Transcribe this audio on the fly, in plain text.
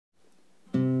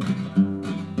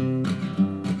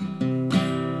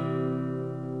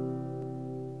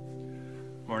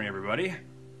everybody.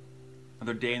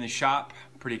 Another day in the shop.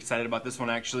 Pretty excited about this one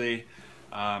actually.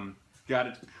 Got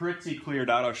it pretty cleared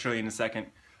out, I'll show you in a second.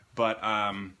 But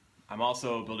I'm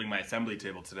also building my assembly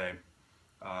table today.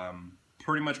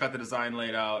 Pretty much got the design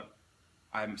laid out.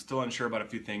 I'm still unsure about a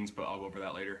few things, but I'll go over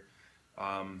that later.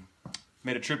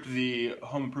 Made a trip to the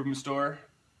home improvement store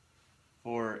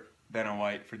for Ben and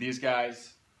White. For these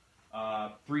guys,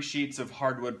 3 sheets of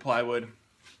hardwood plywood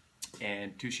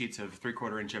and 2 sheets of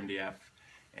 3/4 inch MDF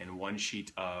and 1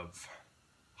 sheet of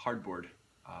hardboard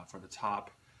for the top.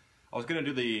 I was gonna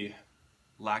do the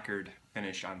lacquered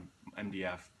finish on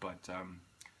MDF, but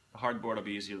the hardboard will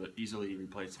be easily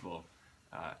replaceable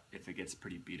if it gets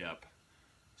pretty beat up.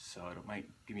 So it might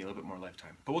give me a little bit more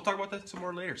lifetime. But we'll talk about that some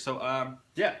more later. So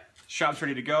yeah, shop's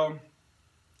ready to go.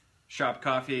 Shop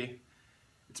coffee.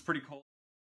 It's pretty cold.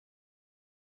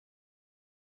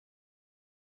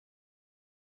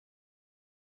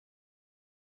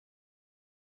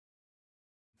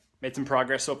 Made some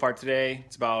progress so far today.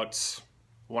 It's about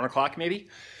 1 o'clock maybe.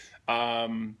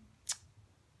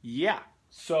 Yeah,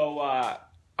 so I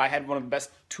had one of the best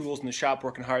tools in the shop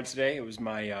working hard today. It was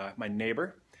my my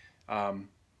neighbor.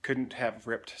 Couldn't have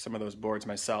ripped some of those boards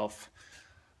myself,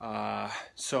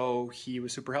 so he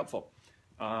was super helpful.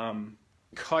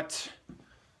 Cut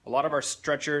a lot of our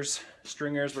stringers,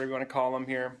 whatever you want to call them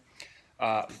here,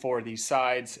 for the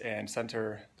sides and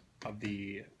center of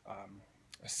the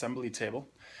assembly table.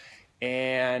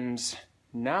 And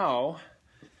now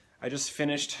I just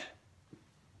finished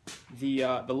the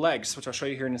legs, which I'll show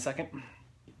you here in a second.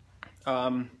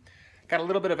 Got a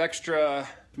little bit of extra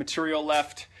material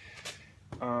left.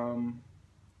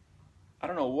 I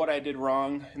don't know what I did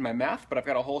wrong in my math, but I've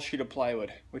got a whole sheet of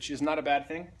plywood, which is not a bad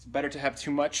thing. It's better to have too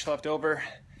much left over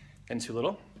than too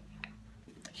little.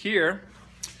 Here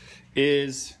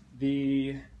is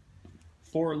the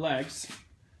 4 legs,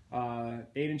 8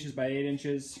 inches by 8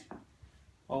 inches,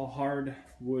 all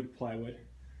hardwood plywood,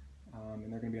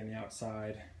 and they're going to be on the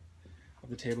outside of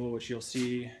the table, which you'll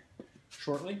see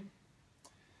shortly.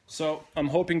 So I'm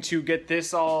hoping to get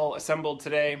this all assembled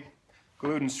today,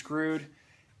 glued and screwed,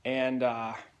 and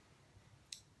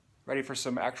ready for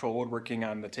some actual woodworking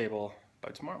on the table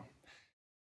by tomorrow.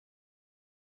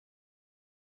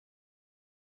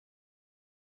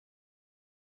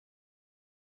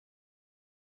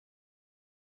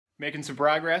 Making some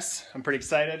progress. I'm pretty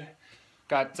excited.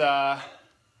 Got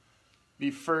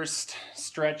the first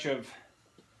stretch of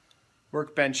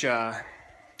workbench, let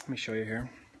me show you here,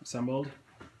 assembled.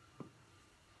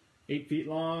 8 feet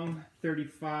long,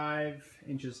 35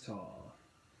 inches tall.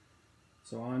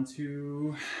 So on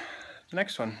to the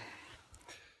next one.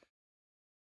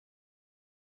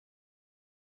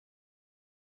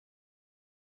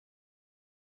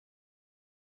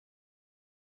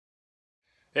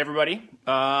 Hey everybody.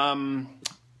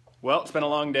 Well, it's been a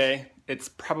long day. It's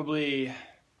probably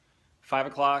 5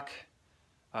 o'clock.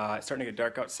 It's starting to get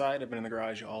dark outside. I've been in the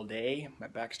garage all day. My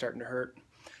back's starting to hurt.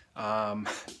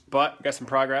 But got some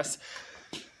progress.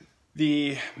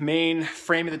 The main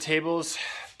frame of the table's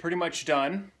pretty much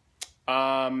done.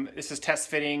 This is test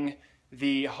fitting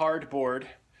the hardboard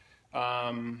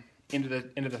into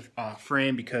the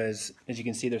frame because, as you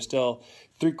can see, there's still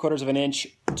 3/4 of an inch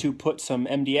to put some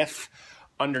MDF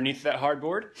underneath that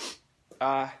hardboard.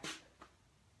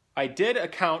 I did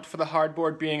account for the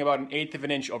hardboard being about 1/8 of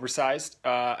an inch oversized.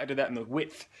 I did that in the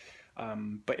width,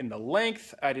 but in the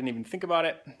length, I didn't even think about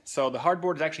it. So the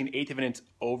hardboard is actually 1/8 of an inch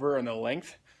over in the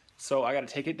length. So I got to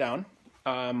take it down.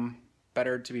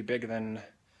 Better to be big than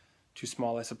too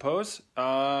small, I suppose.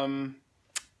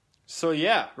 So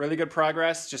yeah, really good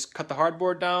progress. Just cut the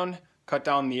hardboard down, cut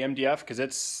down the MDF because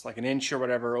it's like 1 inch or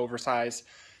whatever oversized,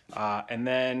 and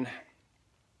then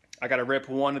I got to rip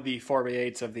one of the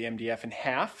 4x8s of the MDF in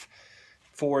half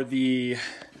for the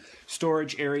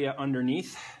storage area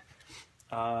underneath.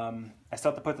 I still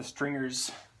have to put the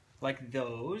stringers like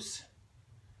those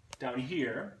down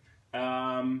here.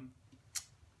 And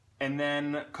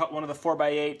then cut one of the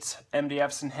 4x8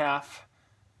 MDFs in half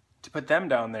to put them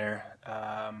down there.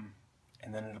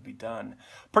 And then it'll be done.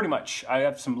 Pretty much. I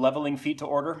have some leveling feet to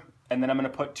order. And then I'm going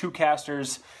to put 2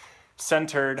 casters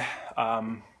centered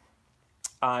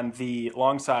on the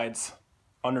long sides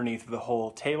underneath the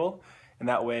whole table, and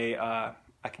that way I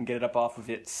can get it up off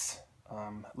of its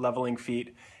leveling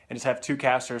feet and just have 2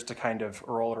 casters to kind of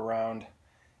roll it around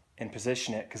and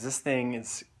position it, because this thing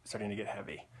is starting to get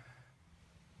heavy.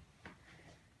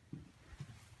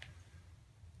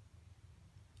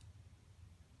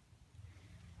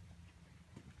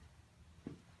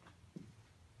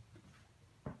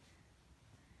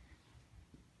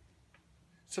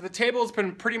 So the table's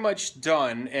been pretty much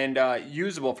done and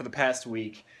usable for the past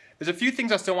week. There's a few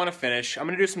things I still want to finish. I'm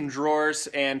going to do some drawers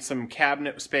and some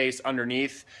cabinet space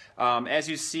underneath. As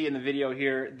you see in the video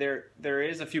here, there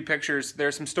is a few pictures.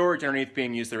 There's some storage underneath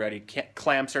being used already.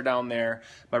 Clamps are down there,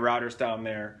 my router's down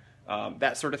there,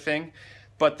 that sort of thing.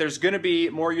 But there's going to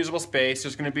be more usable space.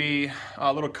 There's going to be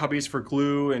little cubbies for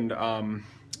glue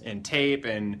and tape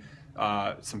and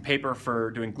some paper for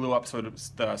doing glue up so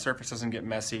the surface doesn't get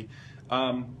messy.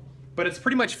 But it's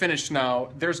pretty much finished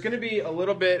now. There's going to be a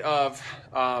little bit of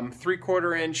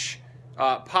 3/4 inch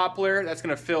poplar that's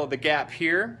going to fill the gap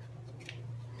here,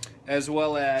 as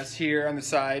well as here on the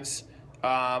sides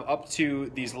up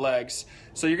to these legs.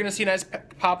 So you're going to see a nice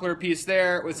poplar piece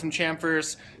there with some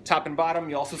chamfers top and bottom.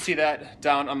 You'll also see that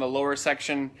down on the lower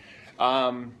section.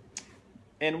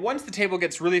 And once the table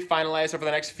gets really finalized over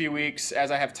the next few weeks, as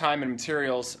I have time and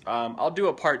materials, I'll do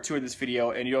a part 2 of this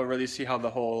video and you'll really see how the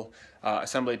whole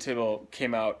assembly table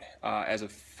came out as a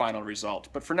final result.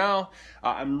 But for now,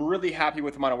 I'm really happy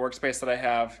with the amount of workspace that I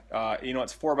have. You know,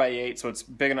 it's 4x8, so it's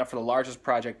big enough for the largest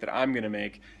project that I'm gonna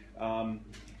make.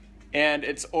 And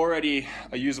it's already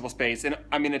a usable space. And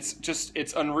I mean,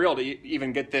 it's unreal to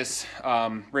even get this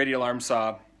radial arm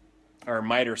saw or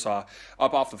miter saw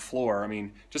up off the floor. I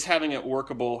mean, just having it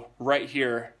workable right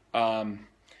here,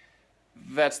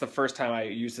 that's the first time I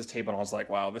used this table and I was like,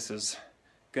 wow, this is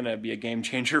gonna be a game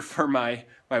changer for my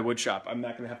wood shop. I'm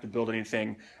not gonna have to build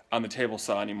anything on the table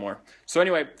saw anymore. So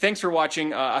anyway, thanks for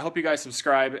watching. I hope you guys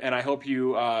subscribe and I hope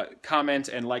you comment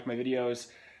and like my videos.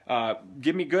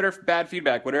 Give me good or bad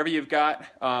feedback, whatever you've got,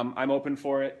 I'm open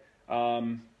for it.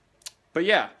 But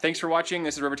yeah, thanks for watching.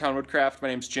 This is Rivertown Woodcraft. My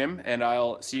name's Jim, and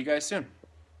I'll see you guys soon.